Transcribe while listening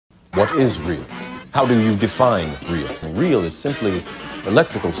What is real? How do you define real? Real is simply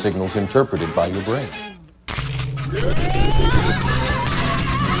electrical signals interpreted by your brain.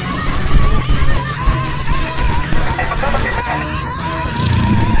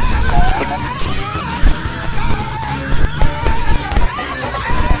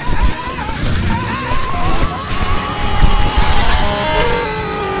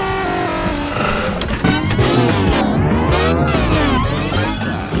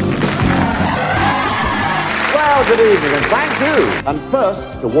 Good evening and thank you. And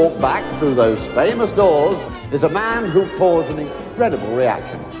first, to walk back through those famous doors is a man who caused an incredible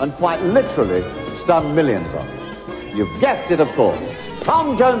reaction and quite literally stunned millions of them. You've guessed it, of course.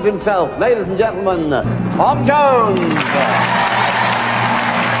 Tom Jones himself, ladies and gentlemen, Tom Jones.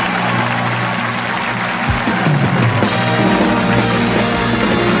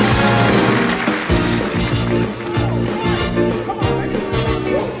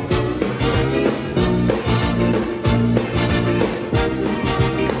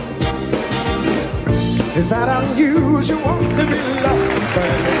 Is that unusual to be loved,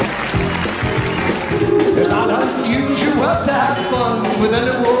 baby? It's not unusual to have fun with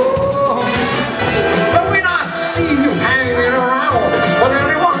anyone. But when I see you hanging around with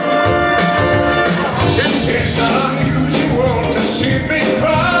anyone, it's not unusual to see me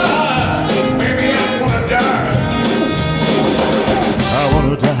cry. Maybe I wanna die. I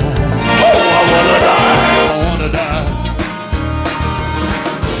wanna die. Oh, I wanna die. I wanna die.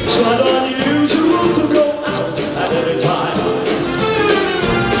 It's not unusual to go at any time.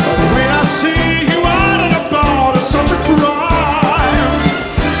 When I see you out and about, it's such a crime.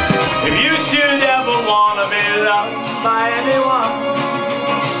 If you should ever want to be loved by anyone,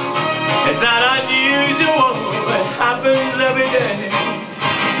 it's not unusual, it happens every day.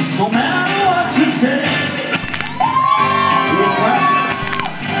 No matter what you say,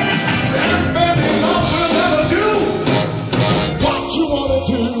 and baby, love will never do what you want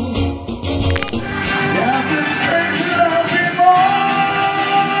to do.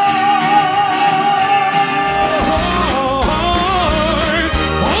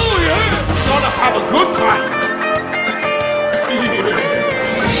 Have a good time.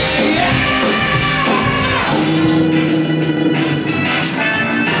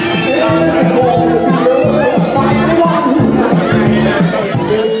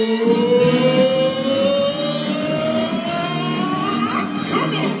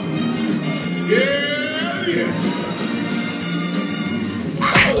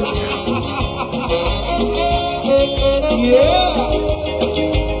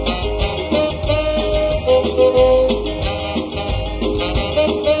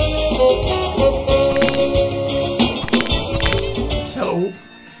 Hello,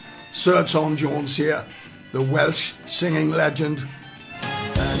 Sir Tom Jones here, the Welsh singing legend.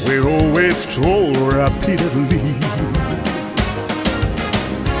 We're always told repeatedly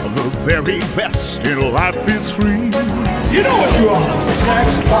the very best in life is free. You know what you are.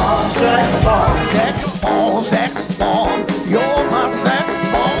 Sex bomb, sex bomb, sex bomb, sex bomb. You're my sex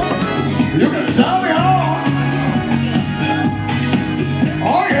bomb. You can tell me how.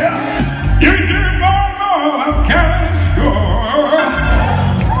 Oh yeah. You do more, can't score.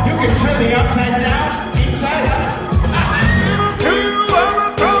 You can turn me upside down, inside out.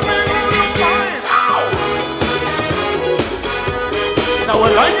 Now I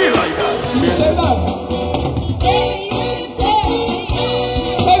like it like that. You say that.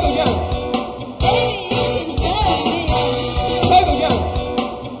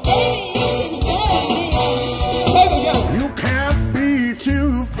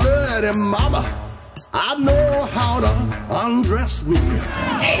 Mama, I know how to undress me.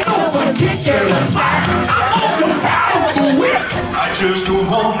 Ain't no particular sign. I'm on power with. I just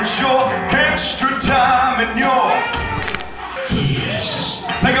want your extra time and your yes.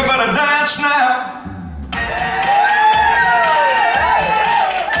 Think I better dance now.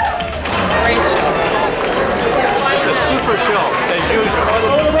 Great show. It's a super show, as usual. Oh,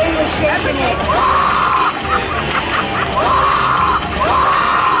 the way you're sharing it.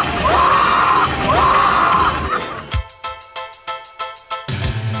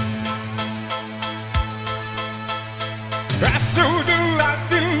 I saw the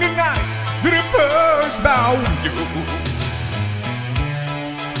light in the night that it burst about you,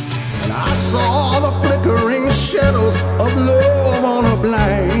 and I saw the flickering shadows of love on a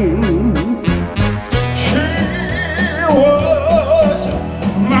blind. She was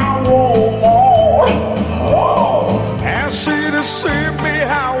my woman, and she deceived me.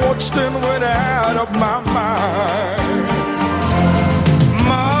 I watched and went out of my mind.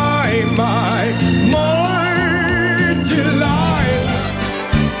 My delight.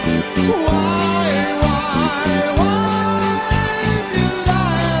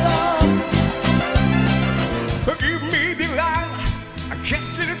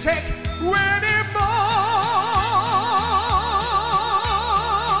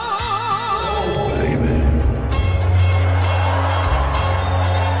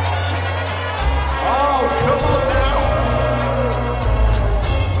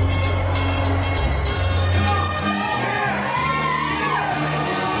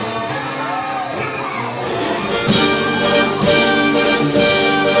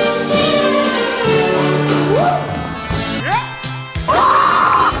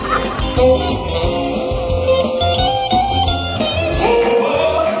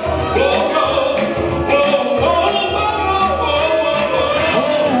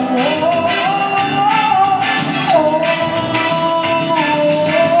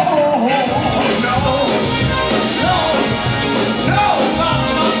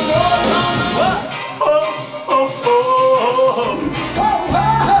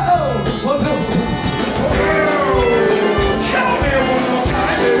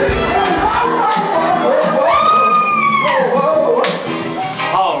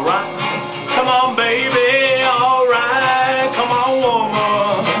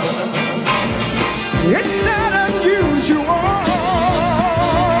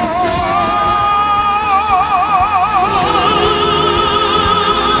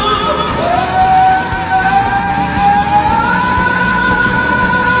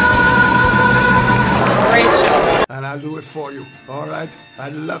 I'll do it for you. All right? I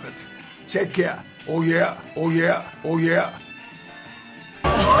love it. Take care. Oh yeah, oh yeah, oh yeah.